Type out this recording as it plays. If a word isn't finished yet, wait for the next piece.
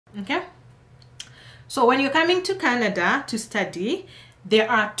Okay, so when you're coming to Canada to study, there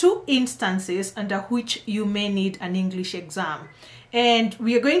are two instances under which you may need an English exam. And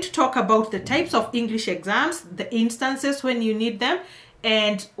we are going to talk about the types of English exams, the instances when you need them,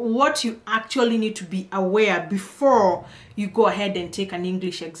 and what you actually need to be aware before you go ahead and take an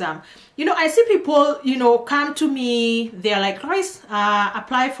English exam. You know, I see people, come to me, they're like, Royce,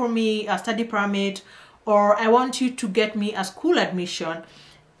 apply for me a study permit, or I want you to get me a school admission.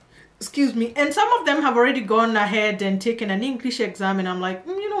 Excuse me. And some of them have already gone ahead and taken an English exam, and I'm like,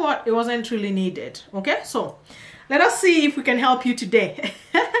 you know what, it wasn't really needed. Okay, so let us see if we can help you today.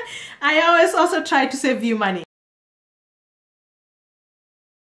 I always also try to save you money.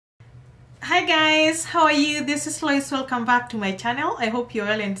 Hi guys, how are you? This is Lois. Welcome back to my channel. I hope you're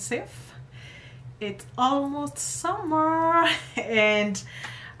well and safe. It's almost summer and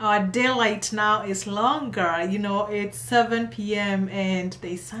our daylight now is longer. You know, it's 7 p.m. and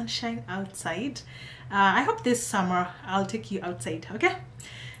there's sunshine outside. I hope this summer I'll take you outside. Okay,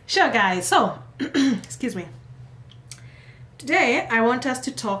 sure guys. So excuse me, today I want us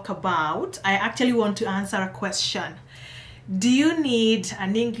to talk about, I actually want to answer a question. Do you need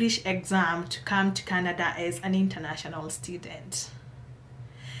an English exam to come to Canada as an international student?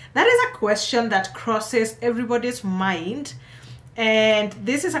 That is a question that crosses everybody's mind, and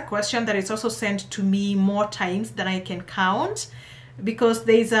this is a question that is also sent to me more times than I can count, because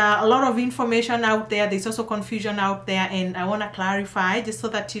there's a lot of information out there, there's also confusion out there, and I want to clarify just so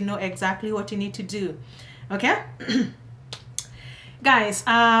that you know exactly what you need to do. Okay guys,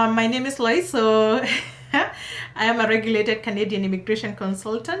 my name is Lois. So I am a regulated Canadian immigration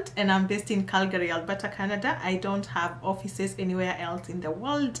consultant, and I'm based in Calgary, Alberta, Canada. I don't have offices anywhere else in the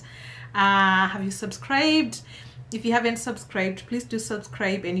world. Have you subscribed? If you haven't subscribed, please do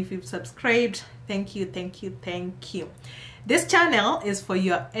subscribe, and if you've subscribed, thank you, thank you, thank you. This channel is for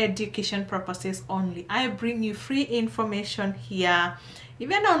your education purposes only. I bring you free information here,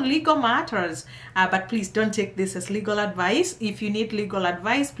 even on legal matters, but please don't take this as legal advice. If you need legal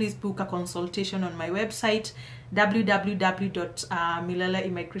advice, please book a consultation on my website,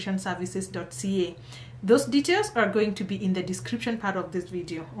 www.mileleimmigrationservices.ca. Those details are going to be in the description part of this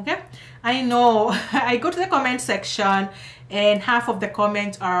video. Okay, I know I go to the comment section and half of the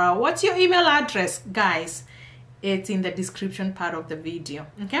comments are, what's your email address? Guys, it's in the description part of the video.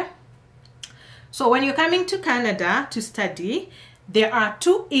 Okay, so when you're coming to Canada to study, there are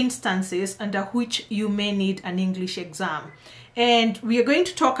two instances under which you may need an English exam. And we are going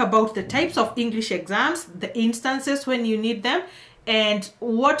to talk about the types of English exams, the instances when you need them, and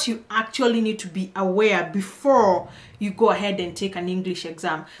what you actually need to be aware before you go ahead and take an English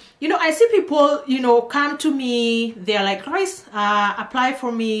exam. You know, I see people, come to me, they're like, Royce, apply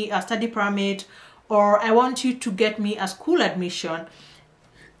for me a study permit, or I want you to get me a school admission.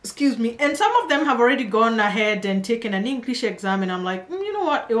 Excuse me. And some of them have already gone ahead and taken an English exam, and I'm like, you know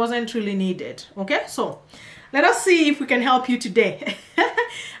what, it wasn't really needed. Okay, so let us see if we can help you today.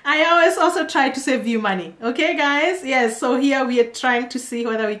 I always also try to save you money. Okay guys, yes, so here we are trying to see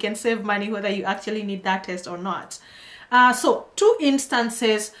whether we can save money, whether you actually need that test or not. So two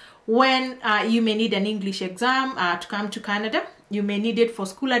instances when you may need an English exam to come to Canada. You may need it for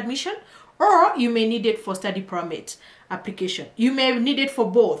school admission, or you may need it for study permit application. You may need it for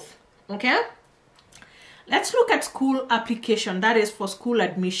both. Okay, let's look at school application, that is for school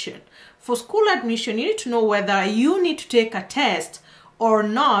admission. For school admission, you need to know whether you need to take a test or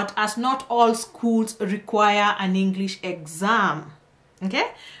not, as not all schools require an English exam.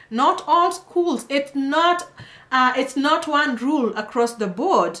 Okay, not all schools. It's not one rule across the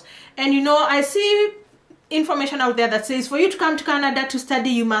board. And I see information out there that says for you to come to Canada to study,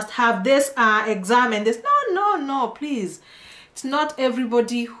 you must have this exam and this. No, please. It's not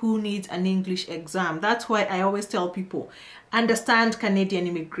everybody who needs an English exam. That's why I always tell people, understand Canadian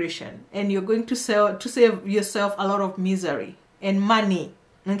immigration, and you're going to save yourself a lot of misery and money.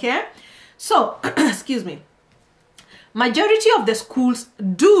 Okay, so excuse me, majority of the schools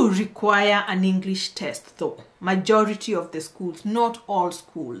do require an English test though. Majority of the schools, not all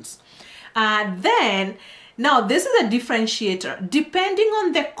schools. Now this is a differentiator. Depending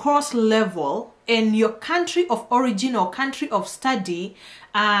on the course level and your country of origin or country of study,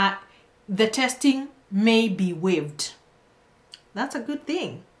 the testing may be waived. That's a good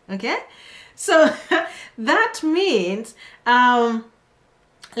thing. Okay, so that means let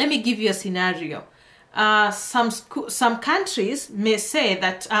me give you a scenario. some countries may say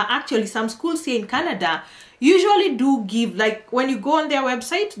that actually some schools here in Canada usually do give, like when you go on their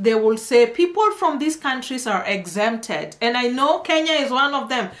website, they will say people from these countries are exempted, and I know Kenya is one of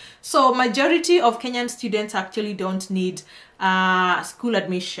them. So majority of Kenyan students actually don't need school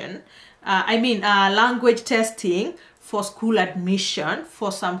admission. Language testing for school admission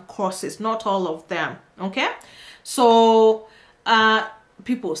for some courses, not all of them. Okay, so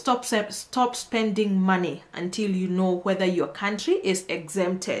people, stop spending money until you know whether your country is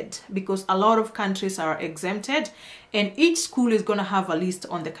exempted, because a lot of countries are exempted, and each school is going to have a list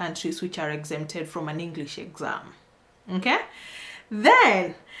on the countries which are exempted from an English exam. Okay,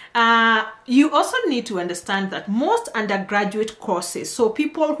 then you also need to understand that most undergraduate courses, so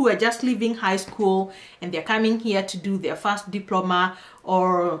people who are just leaving high school and they're coming here to do their first diploma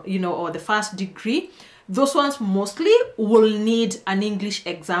or or the first degree, those ones mostly will need an English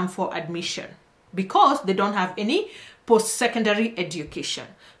exam for admission because they don't have any post-secondary education.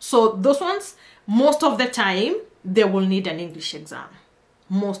 So those ones, most of the time, they will need an English exam.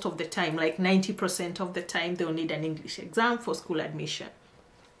 Most of the time, like 90% of the time, they'll need an English exam for school admission.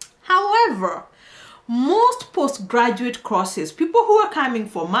 However, most postgraduate courses, people who are coming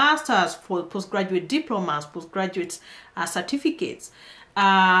for masters, for postgraduate diplomas, postgraduate certificates,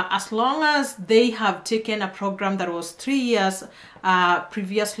 as long as they have taken a program that was 3 years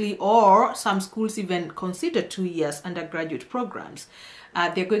previously, or some schools even consider 2 years undergraduate programs,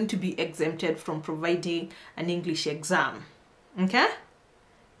 they're going to be exempted from providing an English exam. Okay?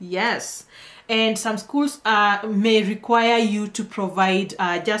 Yes. And some schools may require you to provide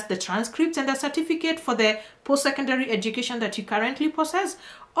just the transcripts and the certificate for the post-secondary education that you currently possess,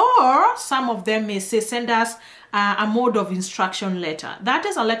 or some of them may say send us a mode of instruction letter. That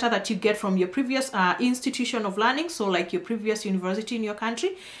is a letter that you get from your previous institution of learning, so like your previous university in your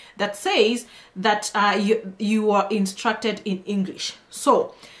country, that says that you are instructed in English.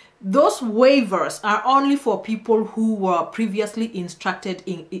 So those waivers are only for people who were previously instructed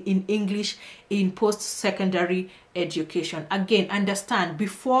in English in post-secondary education. Again, understand,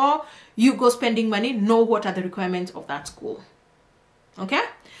 before you go spending money, know what are the requirements of that school. Okay?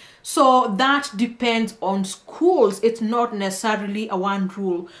 So that depends on schools. It's not necessarily a one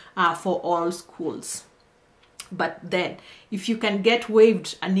rule for all schools. But then, if you can get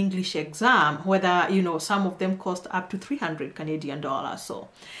waived an English exam, whether, some of them cost up to 300 Canadian dollars. So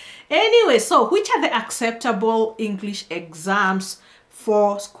anyway, so which are the acceptable English exams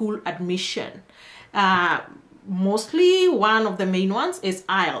for school admission? Mostly one of the main ones is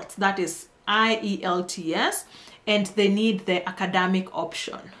IELTS, that is IELTS, and they need the academic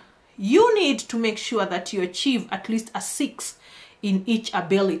option. You need to make sure that you achieve at least a 6 in each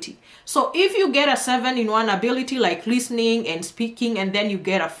ability. So if you get a 7 in one ability like listening and speaking, and then you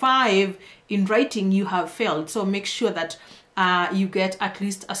get a 5 in writing, you have failed. So make sure that you get at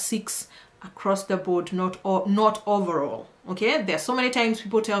least a 6 across the board, not overall. Okay, there's so many times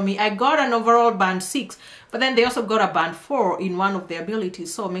people tell me I got an overall band 6, but then they also got a band 4 in one of the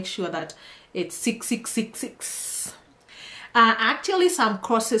abilities. So make sure that it's 6, 6, 6, 6. Actually, some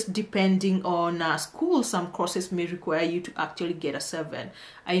courses, depending on school, some courses may require you to actually get a 7.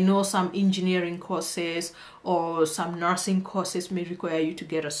 I know some engineering courses or some nursing courses may require you to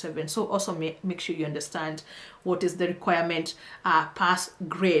get a 7. So also make sure you understand what is the requirement pass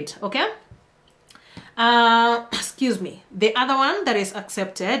grade. Okay? Excuse me. The other one that is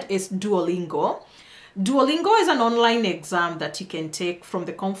accepted is Duolingo. Duolingo is an online exam that you can take from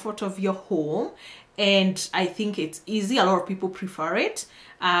the comfort of your home. And I think it's easy. A lot of people prefer it.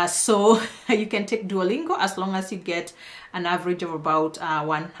 So you can take Duolingo as long as you get an average of about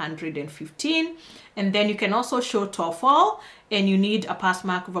 115. And then you can also show TOEFL, and you need a pass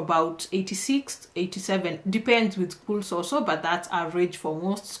mark of about 86, 87. Depends with schools also, but that's average for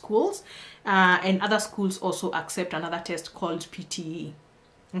most schools. And other schools also accept another test called PTE.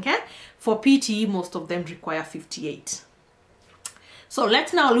 Okay? For PTE, most of them require 58. So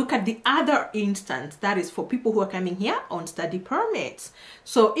let's now look at the other instance, that is for people who are coming here on study permits.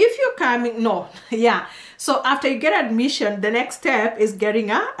 So if you're coming, so after you get admission, the next step is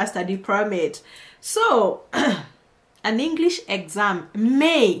getting a study permit. So an English exam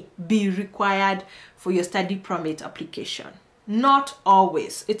may be required for your study permit application. Not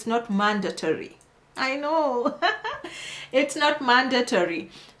always. It's not mandatory. I know. It's not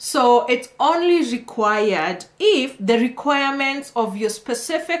mandatory. So it's only required if the requirements of your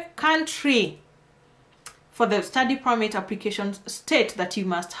specific country for the study permit application state that you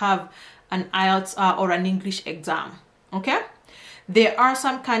must have an IELTS or an English exam. Okay? There are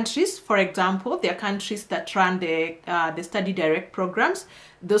some countries, for example, there are countries that run the study direct programs.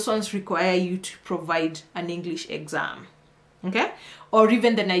 Those ones require you to provide an English exam, okay? Or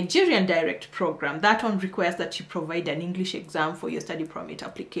even the Nigerian direct program, that one requires that you provide an English exam for your study permit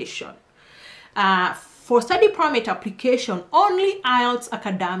application. For study permit application, only IELTS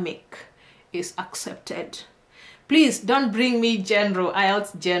academic is accepted. Please don't bring me general,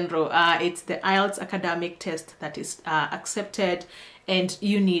 IELTS general. It's the IELTS academic test that is accepted, and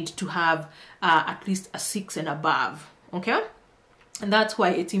you need to have at least a 6 and above, okay? And that's why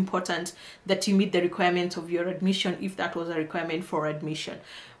it's important that you meet the requirements of your admission, if that was a requirement for admission.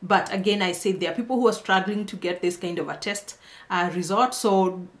 But again, I said there are people who are struggling to get this kind of a test result.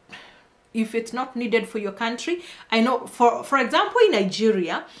 So if it's not needed for your country, I know for example, in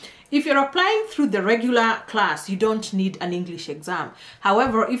Nigeria, if you're applying through the regular class, you don't need an English exam.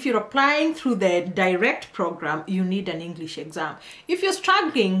 However, if you're applying through the direct program, you need an English exam. If you're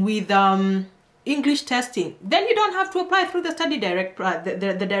struggling with English testing, then you don't have to apply through the study direct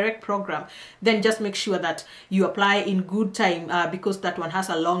the direct program. Then just make sure that you apply in good time, because that one has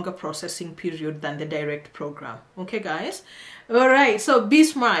a longer processing period than the direct program. Okay, guys? All right, so be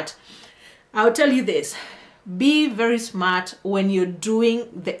smart. I'll tell you this. Be very smart when you're doing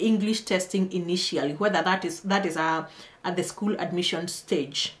the English testing initially, whether that is at the school admission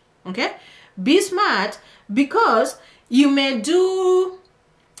stage. Okay? Be smart, because you may do,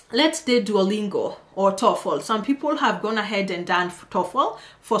 let's say, Duolingo or TOEFL. Some people have gone ahead and done TOEFL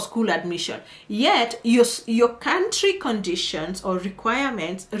for school admission. Yet, your country conditions or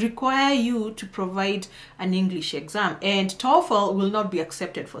requirements require you to provide an English exam. And TOEFL will not be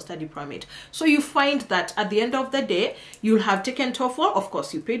accepted for study permit. So you find that at the end of the day, you'll have taken TOEFL. Of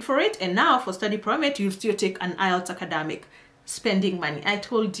course, you paid for it. And now for study permit, you'll still take an IELTS academic. Spending money. I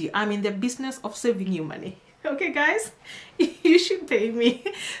told you, I'm in the business of saving you money. Okay, guys, you should pay me.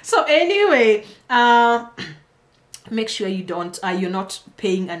 So anyway, make sure you don't, you're not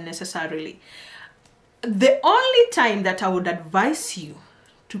paying unnecessarily. The only time that I would advise you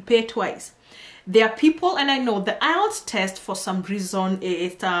to pay twice, there are people, and I know the IELTS test for some reason,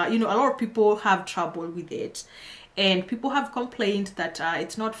 it, you know, a lot of people have trouble with it. And people have complained that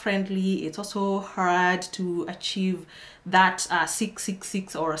it's not friendly. It's also hard to achieve that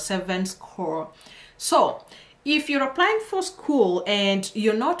 666 or a 7 score. So if you're applying for school and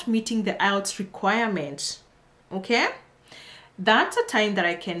you're not meeting the IELTS requirements, okay, that's a time that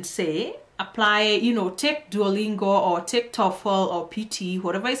I can say apply, you know, take Duolingo or take TOEFL or PT,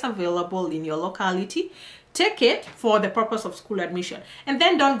 whatever is available in your locality. Take it for the purpose of school admission. And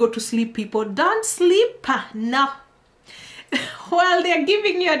then don't go to sleep, people. Don't sleep. No. While they're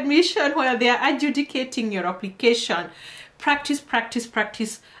giving you admission, while they're adjudicating your application, practice, practice,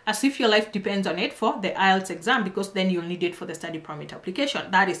 practice as if your life depends on it for the IELTS exam, because then you'll need it for the study permit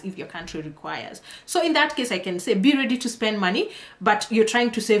application. That is if your country requires. So in that case, I can say be ready to spend money, but you're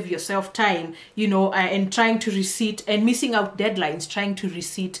trying to save yourself time, you know, and trying to receipt and missing out deadlines, trying to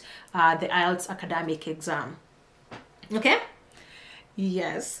receipt the IELTS academic exam. Okay?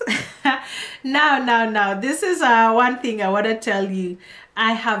 Yes. Now, this is one thing I want to tell you.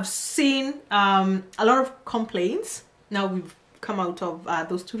 I have seen a lot of complaints. Now we've come out of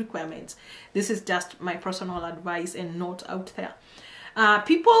those 2 requirements. This is just my personal advice and not out there.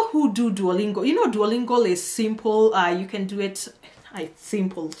 People who do Duolingo, you know, Duolingo is simple. You can do it,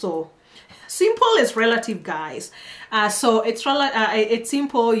 simple. So simple is relative, guys. So it's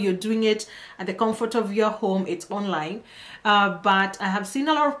simple. You're doing it at the comfort of your home. It's online. But I have seen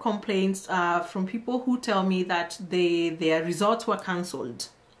a lot of complaints from people who tell me that their results were cancelled.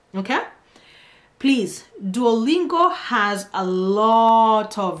 Okay? Please, Duolingo has a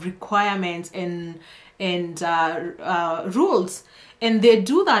lot of requirements and rules. And they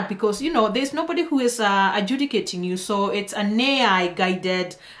do that because, you know, there's nobody who is adjudicating you. So it's an AI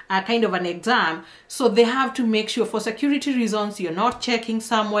guided kind of an exam. So they have to make sure for security reasons, you're not checking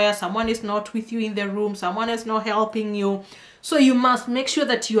somewhere, someone is not with you in the room, someone is not helping you. So you must make sure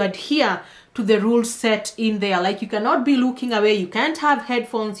that you adhere to the rules set in there. Like you cannot be looking away, you can't have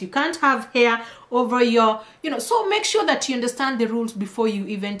headphones, you can't have hair over your, you know, so make sure that you understand the rules before you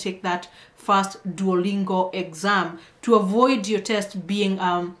even take that first Duolingo exam to avoid your test being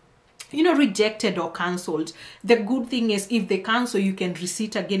you know, rejected or cancelled. The good thing is if they cancel, you can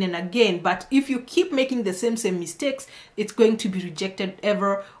resit again and again. But if you keep making the same mistakes, it's going to be rejected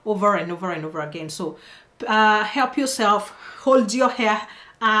over and over again. So help yourself, hold your hair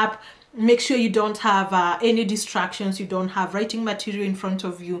up, make sure you don't have any distractions, you don't have writing material in front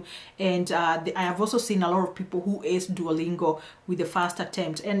of you. And I have also seen a lot of people who ace Duolingo with the first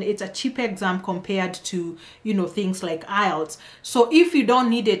attempt, and it's a cheaper exam compared to, you know, things like IELTS. So if you don't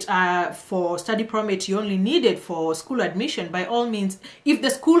need it for study permit, you only need it for school admission, by all means, if the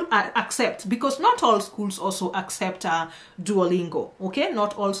school accepts, because not all schools also accept Duolingo, okay?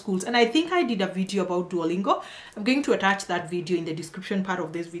 Not all schools. And I think I did a video about Duolingo. I'm going to attach that video in the description part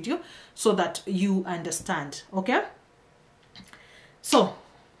of this video so that you understand, okay? So,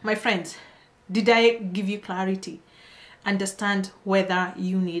 my friends, did I give you clarity? Understand whether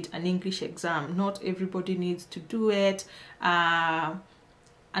you need an English exam. Not everybody needs to do it.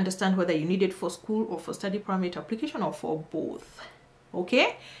 Understand whether you need it for school or for study permit application or for both.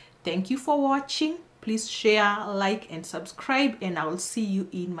 Okay? Thank you for watching. Please share, like, and subscribe, and I'll see you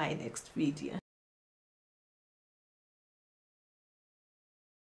in my next video.